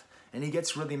breath. And he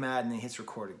gets really mad and then he hits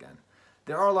record again.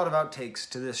 There are a lot of outtakes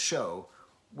to this show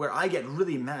where I get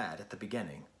really mad at the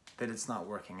beginning that it's not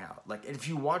working out. Like, if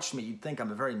you watched me, you'd think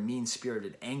I'm a very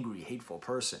mean-spirited, angry, hateful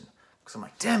person. Because I'm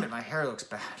like, damn it, my hair looks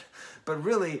bad. But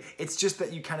really, it's just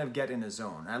that you kind of get in a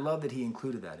zone. I love that he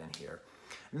included that in here.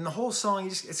 And the whole song,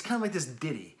 it's kind of like this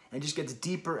ditty. And it just gets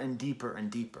deeper and deeper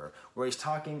and deeper. Where he's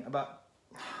talking about...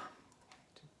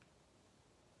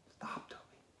 Stop, Toby.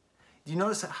 Do you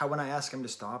notice how when I ask him to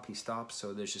stop, he stops,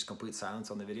 so there's just complete silence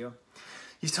on the video?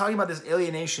 He's talking about this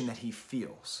alienation that he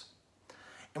feels.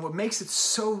 And what makes it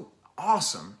so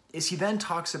awesome is he then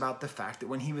talks about the fact that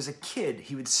when he was a kid,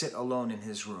 he would sit alone in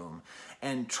his room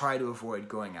and try to avoid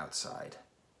going outside.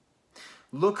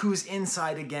 Look who's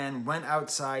inside again, went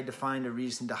outside to find a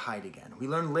reason to hide again. We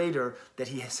learn later that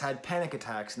he has had panic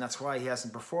attacks, and that's why he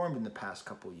hasn't performed in the past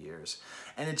couple years.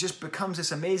 And it just becomes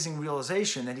this amazing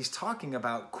realization that he's talking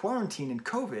about quarantine and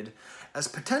COVID as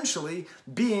potentially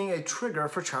being a trigger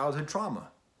for childhood trauma.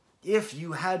 If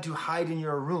you had to hide in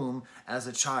your room as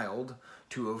a child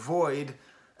to avoid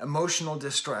emotional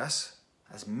distress,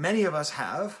 as many of us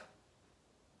have,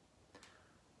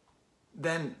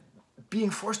 then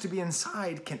being forced to be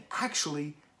inside can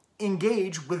actually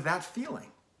engage with that feeling.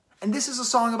 And this is a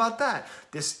song about that.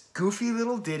 This goofy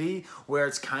little ditty where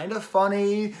it's kind of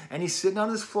funny and he's sitting on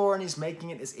his floor and he's making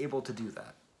it is able to do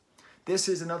that. This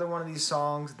is another one of these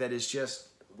songs that is just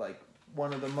like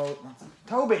one of the most...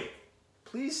 Toby,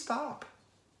 please stop.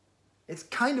 It's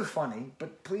kind of funny,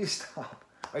 but please stop.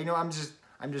 Or, you know, I'm just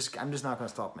not going to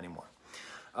stop anymore.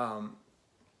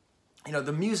 You know,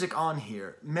 the music on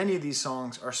here, many of these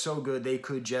songs are so good they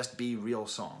could just be real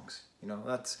songs. You know,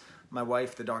 that's my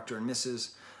wife, the Dr. and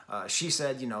Mrs. She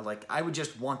said, you know, like, I would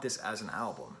just want this as an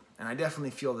album. And I definitely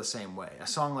feel the same way. A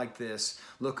song like this,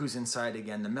 Look Who's Inside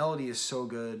Again, the melody is so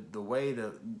good. The way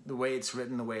it's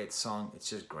written, the way it's sung, it's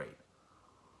just great.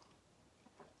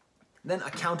 Then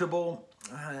Accountable,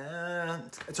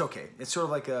 it's okay. It's sort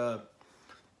of like a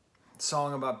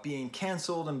song about being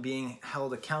canceled and being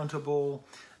held accountable.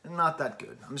 Not that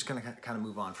good. I'm just going to kind of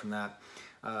move on from that.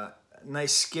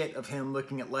 Nice skit of him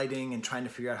looking at lighting and trying to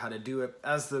figure out how to do it.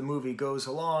 As the movie goes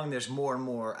along, there's more and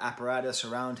more apparatus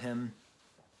around him.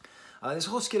 This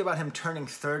whole skit about him turning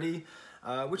 30,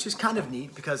 which is kind of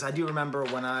neat because I do remember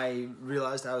when I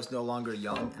realized I was no longer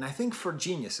young. And I think for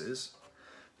geniuses,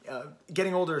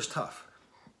 getting older is tough.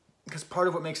 Because part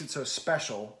of what makes it so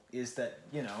special is that,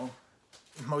 you know,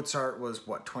 Mozart was,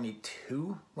 what,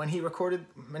 22 when he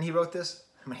wrote this?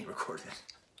 When he recorded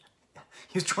it.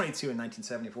 He was 22 in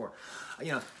 1974.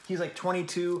 You know, he's like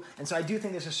 22, and so I do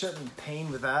think there's a certain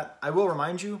pain with that. I will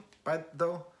remind you,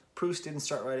 though, Proust didn't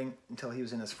start writing until he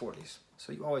was in his 40s,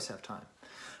 so you always have time.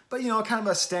 But, you know, kind of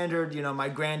a standard, you know, my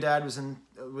granddad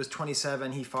was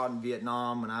 27, he fought in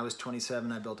Vietnam. When I was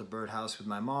 27, I built a birdhouse with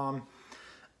my mom.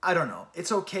 I don't know.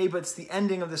 It's okay, but it's the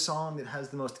ending of the song that has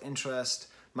the most interest.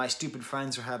 My stupid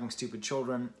friends are having stupid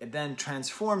children. It then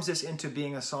transforms this into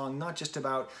being a song not just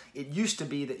about, it used to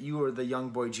be that you were the young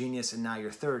boy genius and now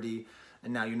you're 30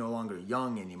 and now you're no longer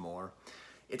young anymore.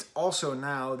 It's also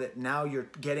now that now you're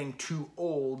getting too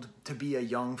old to be a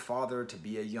young father, to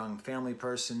be a young family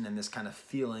person, and this kind of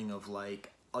feeling of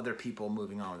like other people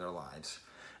moving on with their lives.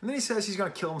 And then he says he's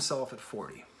going to kill himself at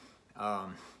 40,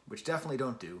 which definitely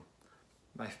don't do.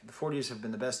 The 40s have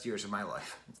been the best years of my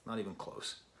life. It's not even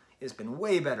close. It's been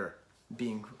way better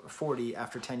being 40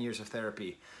 after 10 years of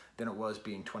therapy than it was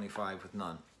being 25 with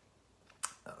none.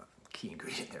 Key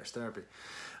ingredient there is therapy.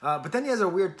 But then he has a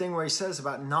weird thing where he says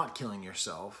about not killing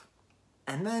yourself,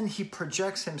 and then he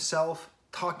projects himself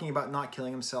talking about not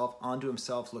killing himself onto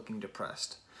himself looking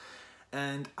depressed.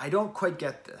 And I don't quite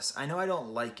get this. I know I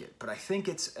don't like it, but I think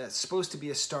it's supposed to be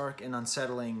a stark and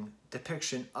unsettling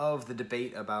depiction of the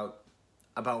debate about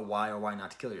why or why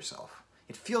not to kill yourself.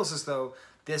 It feels as though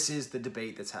this is the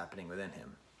debate that's happening within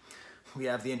him. We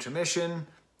have the intermission,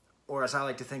 or as I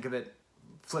like to think of it,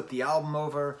 flip the album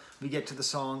over, we get to the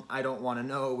song I Don't Want to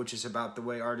Know, which is about the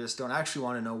way artists don't actually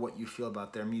want to know what you feel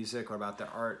about their music or about their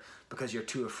art because you're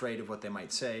too afraid of what they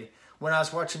might say. When I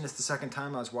was watching this the second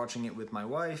time, I was watching it with my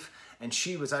wife, and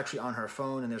she was actually on her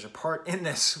phone, and there's a part in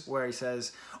this where he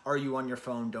says, "Are you on your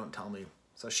phone? Don't tell me."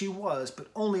 So she was, but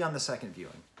only on the second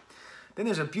viewing. Then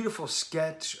there's a beautiful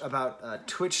sketch about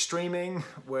Twitch streaming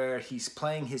where he's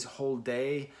playing his whole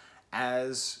day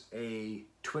as a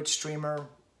Twitch streamer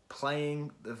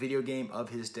playing the video game of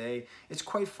his day. It's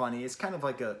quite funny. It's kind of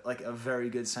like a very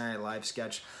good Saturday Night Live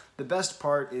sketch. The best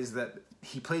part is that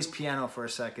he plays piano for a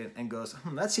second and goes,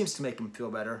 that seems to make him feel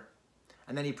better.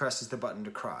 And then he presses the button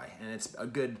to cry. And it's a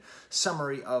good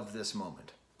summary of this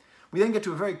moment. We then get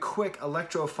to a very quick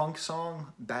electro-funk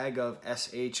song, Bag of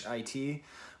S-H-I-T,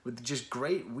 with just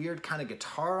great, weird kind of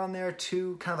guitar on there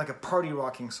too, kind of like a party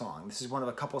rocking song. This is one of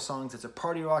a couple songs that's a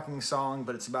party rocking song,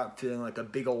 but it's about feeling like a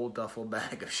big old duffel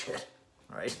bag of shit,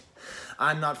 right?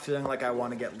 I'm not feeling like I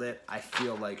want to get lit, I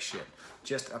feel like shit.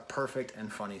 Just a perfect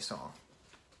and funny song.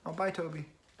 Oh, bye, Toby.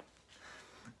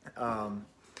 And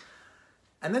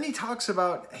then he talks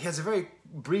about, he has a very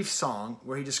brief song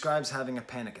where he describes having a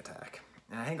panic attack.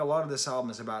 And I think a lot of this album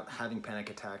is about having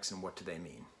panic attacks and what do they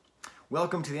mean.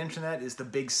 Welcome to the Internet is the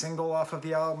big single off of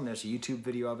the album. There's a YouTube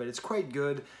video of it. It's quite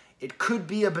good. It could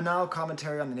be a banal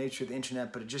commentary on the nature of the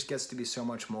internet, but it just gets to be so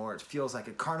much more. It feels like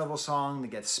a carnival song that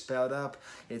gets spelled up.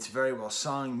 It's very well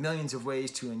sung, millions of ways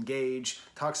to engage.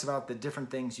 Talks about the different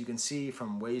things you can see,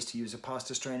 from ways to use a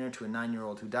pasta strainer to a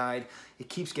 9-year-old who died. It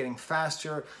keeps getting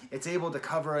faster. It's able to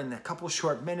cover in a couple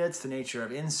short minutes the nature of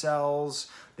incels,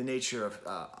 the nature of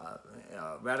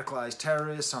radicalized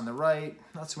terrorists on the right,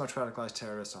 not so much radicalized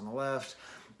terrorists on the left,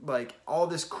 like all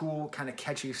this cool kind of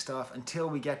catchy stuff until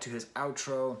we get to his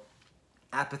outro.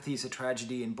 Apathy is a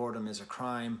tragedy and boredom is a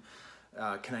crime.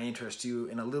 Can I interest you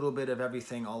in a little bit of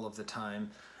everything all of the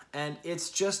time? And it's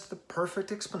just the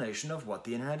perfect explanation of what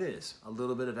the internet is. A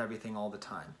little bit of everything all the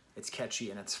time. It's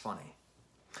catchy and it's funny.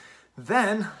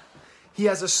 Then he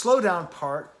has a slowdown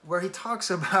part where he talks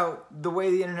about the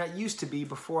way the internet used to be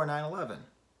before 9/11.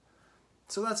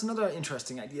 So that's another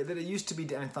interesting idea, that it used to be,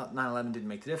 and I thought 9/11 didn't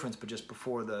make the difference, but just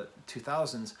before the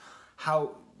 2000s,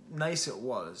 how nice it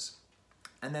was.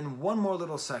 And then one more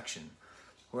little section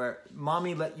where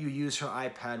mommy let you use her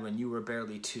iPad when you were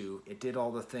barely 2. It did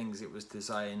all the things it was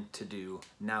designed to do.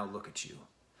 Now look at you.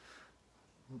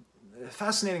 A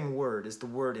fascinating word is the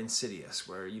word insidious,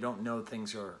 where you don't know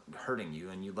things are hurting you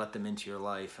and you let them into your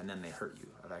life and then they hurt you.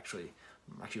 I'm actually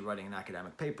writing an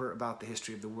academic paper about the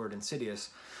history of the word insidious.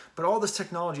 But all this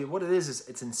technology, what it is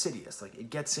it's insidious. Like,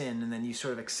 it gets in and then you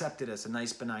sort of accept it as a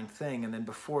nice benign thing, and then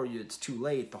before it's too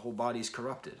late, the whole body's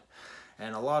corrupted.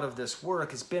 And a lot of this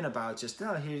work has been about just,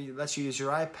 oh, here, let's use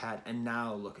your iPad, and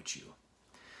now look at you.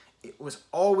 It was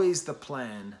always the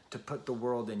plan to put the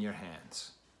world in your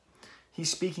hands. He's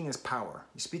speaking as power.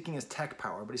 He's speaking as tech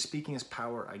power, but he's speaking as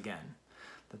power again.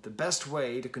 That the best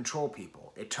way to control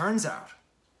people, it turns out,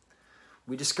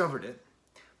 we discovered it.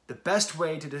 The best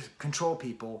way to control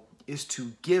people is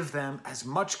to give them as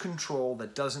much control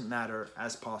that doesn't matter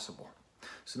as possible.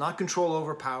 So not control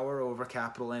over power, over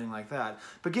capital, anything like that,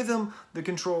 but give them the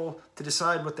control to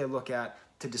decide what they look at,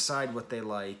 to decide what they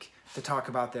like, to talk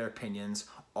about their opinions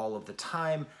all of the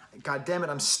time. God damn it,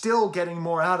 I'm still getting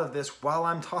more out of this while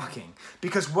I'm talking.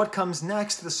 Because what comes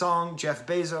next, the song Jeff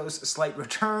Bezos' Slight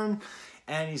Return,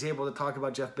 and he's able to talk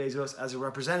about Jeff Bezos as a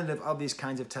representative of these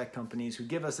kinds of tech companies who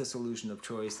give us this illusion of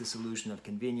choice, this illusion of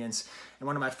convenience. And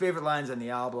one of my favorite lines on the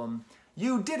album,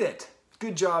 "You did it!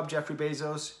 Good job, Jeffrey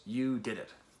Bezos, you did it."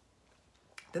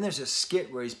 Then there's a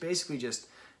skit where he's basically just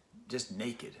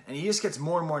naked, and he just gets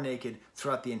more and more naked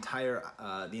throughout the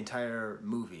entire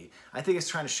movie. I think it's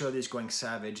trying to show that he's going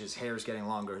savage. His hair's getting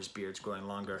longer, his beard's growing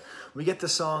longer. We get the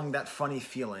song "That Funny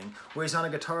Feeling," where he's on a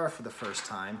guitar for the first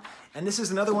time, and this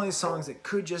is another one of these songs that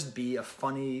could just be a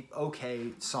funny,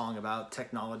 okay song about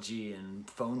technology and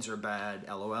phones are bad,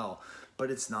 LOL. But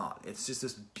it's not. It's just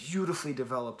this beautifully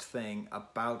developed thing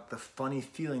about the funny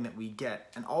feeling that we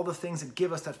get and all the things that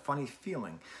give us that funny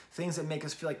feeling. Things that make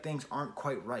us feel like things aren't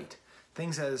quite right.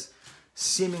 Things as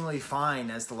seemingly fine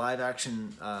as the live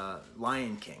action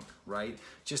Lion King, right?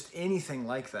 Just anything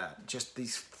like that. Just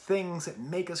these things that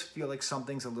make us feel like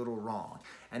something's a little wrong.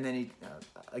 And then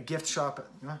a gift shop.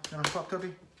 You want to pop, Toby?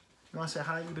 You want to say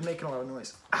hi? You've been making a lot of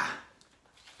noise.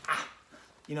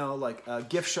 You know, like a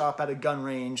gift shop at a gun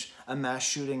range, a mass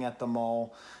shooting at the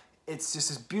mall. It's just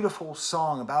this beautiful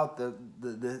song about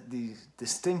the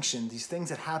distinction, these things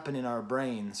that happen in our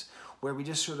brains where we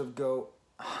just sort of go,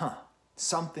 huh,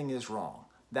 something is wrong.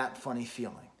 That funny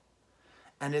feeling.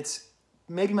 And it's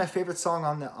maybe my favorite song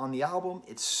on the album.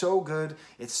 It's so good.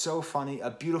 It's so funny.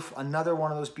 Another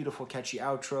one of those beautiful, catchy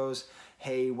outros.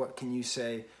 Hey, what can you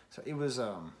say? So it was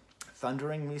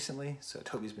thundering recently, so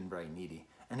Toby's been very needy.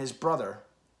 And his brother,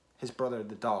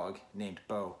 the dog, named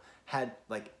Bo, had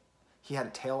a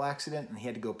tail accident and he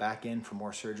had to go back in for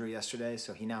more surgery yesterday.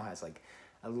 So he now has like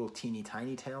a little teeny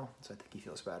tiny tail. So I think he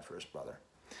feels bad for his brother.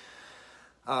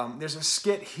 There's a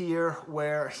skit here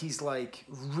where he's like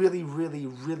really, really,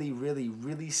 really, really,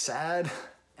 really sad.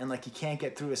 And like he can't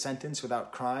get through a sentence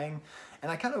without crying.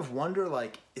 And I kind of wonder,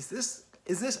 like, is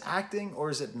this acting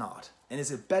or is it not? And is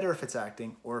it better if it's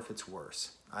acting or if it's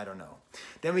worse? I don't know.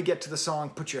 Then we get to the song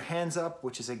 "Put Your Hands Up,"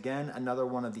 which is again another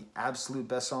one of the absolute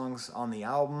best songs on the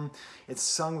album. It's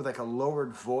sung with like a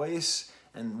lowered voice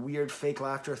and weird fake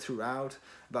laughter throughout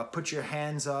about put your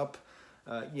hands up,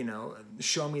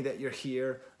 show me that you're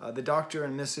here. The doctor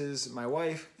and Mrs., my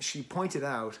wife, she pointed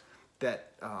out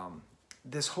that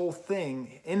this whole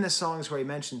thing in the songs where he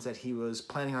mentions that he was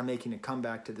planning on making a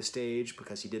comeback to the stage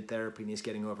because he did therapy and he's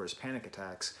getting over his panic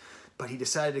attacks, but he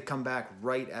decided to come back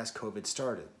right as COVID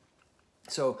started.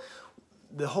 So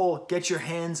the whole "get your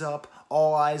hands up,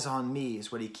 all eyes on me"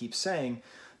 is what he keeps saying.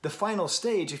 The final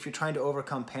stage, if you're trying to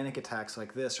overcome panic attacks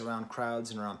like this around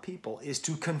crowds and around people, is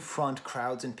to confront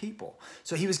crowds and people.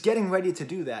 So he was getting ready to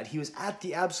do that. He was at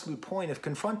the absolute point of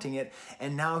confronting it,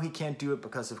 and now he can't do it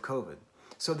because of COVID.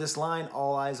 So this line,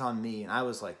 "all eyes on me," and I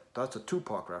was like, that's a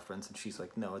Tupac reference, and she's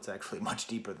like, no, it's actually much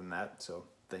deeper than that. So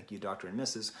thank you, Dr. and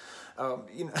Mrs.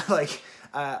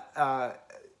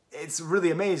 It's really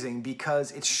amazing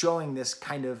because it's showing this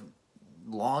kind of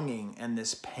longing and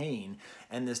this pain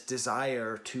and this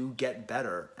desire to get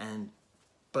better,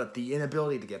 but the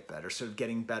inability to get better, sort of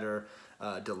getting better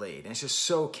delayed. And it's just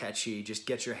so catchy. Just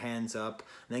get your hands up,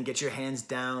 and then get your hands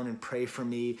down and pray for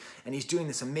me. And he's doing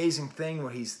this amazing thing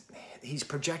where he's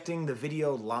projecting the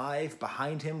video live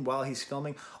behind him while he's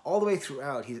filming all the way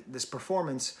throughout. This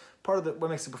performance, part of what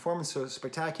makes the performance so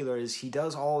spectacular is he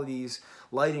does all of these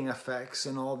lighting effects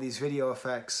and all these video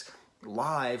effects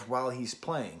live while he's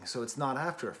playing. So it's not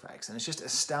After Effects, and it's just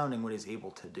astounding what he's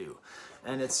able to do.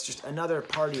 And it's just another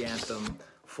party anthem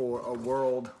for a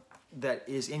world that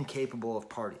is incapable of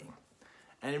partying.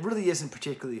 And it really isn't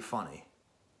particularly funny,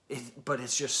 but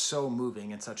it's just so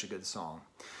moving and such a good song.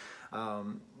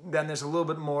 Then there's a little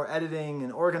bit more editing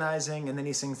and organizing, and then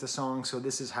he sings the song "So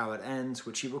This Is How It Ends,"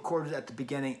 which he recorded at the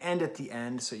beginning and at the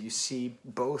end, so you see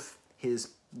both his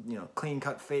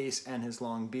clean-cut face and his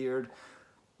long beard.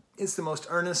 It's the most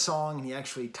earnest song, and he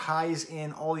actually ties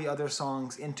in all the other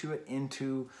songs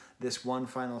into this one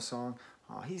final song.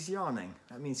 Oh, he's yawning.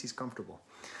 That means he's comfortable.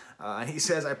 And he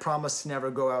says, "I promise to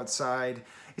never go outside."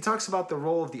 He talks about the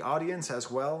role of the audience as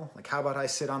well. Like, how about I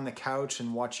sit on the couch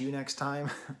and watch you next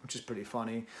time? Which is pretty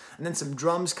funny. And then some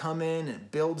drums come in, and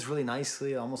it builds really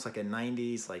nicely, almost like a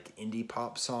 90s indie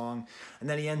pop song. And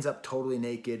then he ends up totally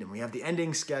naked, and we have the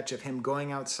ending sketch of him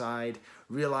going outside,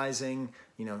 realizing,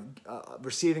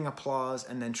 receiving applause,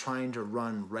 and then trying to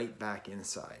run right back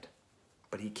inside.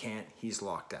 but he can't. He's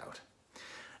locked out.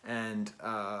 And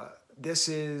this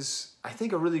is, I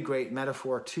think, a really great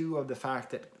metaphor, too, of the fact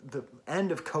that the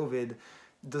end of COVID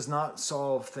does not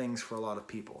solve things for a lot of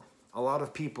people. A lot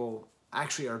of people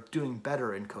actually are doing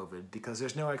better in COVID because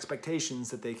there's no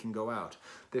expectations that they can go out.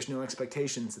 There's no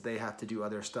expectations that they have to do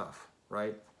other stuff,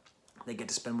 right? They get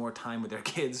to spend more time with their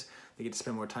kids. They get to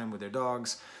spend more time with their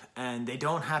dogs. And they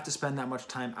don't have to spend that much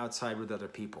time outside with other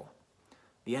people.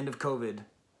 The end of COVID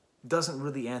doesn't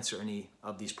really answer any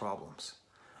of these problems.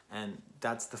 And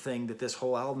that's the thing that this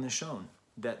whole album has shown,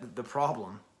 that the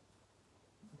problem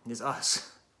is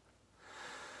us.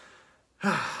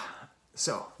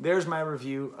 So, there's my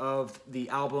review of the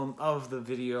album, of the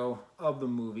video, of the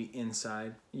movie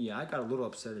Inside. Yeah, I got a little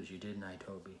upset at you, didn't I,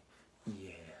 Toby?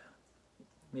 Yeah.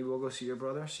 Maybe we'll go see your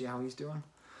brother, see how he's doing?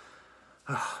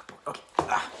 Okay.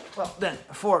 Well, then,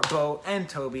 for Bo and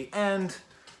Toby and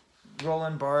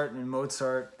Roland Barthes and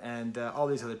Mozart and all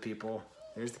these other people,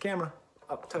 here's the camera.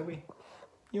 Up, Toby.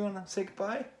 You want to say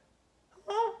goodbye?